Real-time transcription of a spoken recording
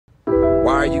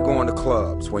Why are you going to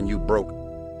clubs when you broke?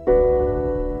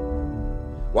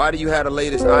 Why do you have the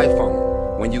latest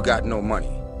iPhone when you got no money?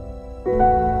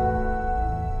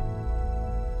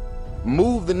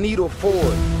 Move the needle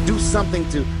forward. Do something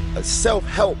to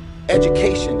self-help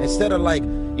education instead of like,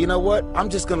 you know what? I'm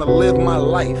just gonna live my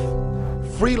life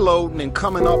freeloading and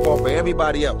coming up off of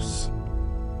everybody else.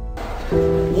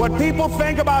 What people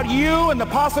think about you and the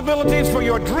possibilities for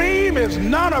your dream is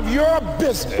none of your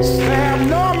business. They have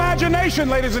no imagination,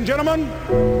 ladies and gentlemen.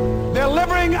 They're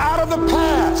living out of the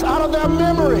past, out of their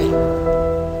memory.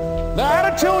 Their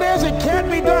attitude is it can't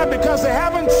be done because they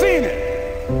haven't seen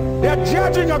it. They're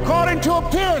judging according to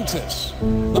appearances.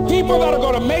 The people that are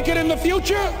going to make it in the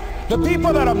future, the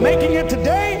people that are making it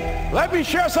today, let me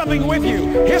share something with you.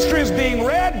 History is being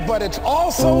read, but it's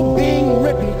also being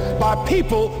written by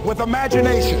people with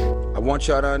imagination. I want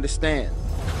y'all to understand.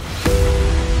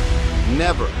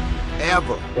 Never,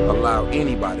 ever allow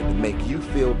anybody to make you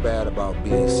feel bad about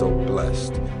being so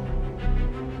blessed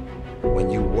when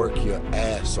you work your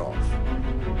ass off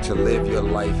to live your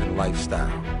life and lifestyle.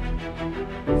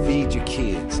 Feed your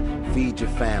kids, feed your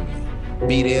family.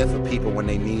 Be there for people when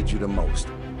they need you the most.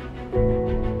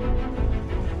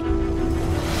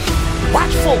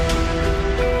 Watch folk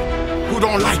who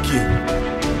don't like you.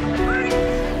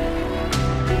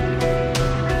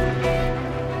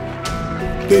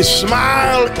 They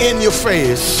smile in your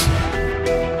face.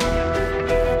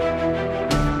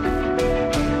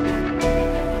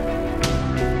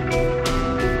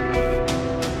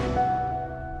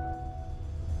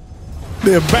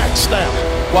 They're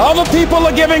backstabbing. While other people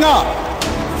are giving up,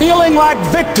 feeling like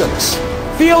victims,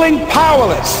 feeling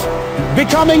powerless,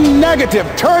 becoming negative,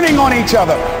 turning on each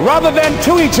other rather than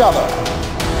to each other,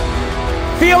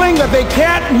 feeling that they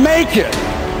can't make it.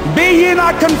 Be ye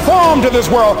not conformed to this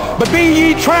world, but be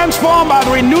ye transformed by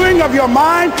the renewing of your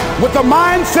mind with the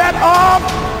mindset of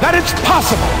that it's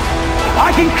possible.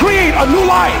 I can create a new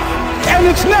life, and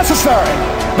it's necessary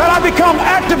that I become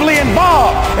actively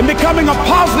involved in becoming a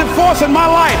positive force in my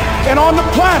life and on the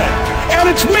planet. And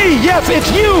it's me, yes,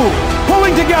 it's you,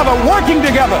 pulling together, working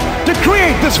together to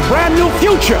create this brand new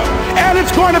future. And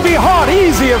it's going to be hard.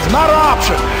 Easy is not an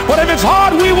option. But if it's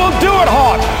hard, we will do it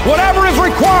hard. Whatever is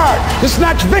required to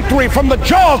snatch victory from the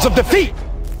jaws of defeat.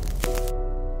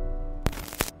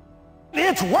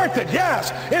 It's worth it,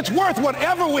 yes. It's worth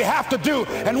whatever we have to do.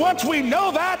 And once we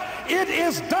know that, it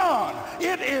is done.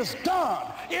 It is done.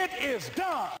 It is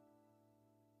done.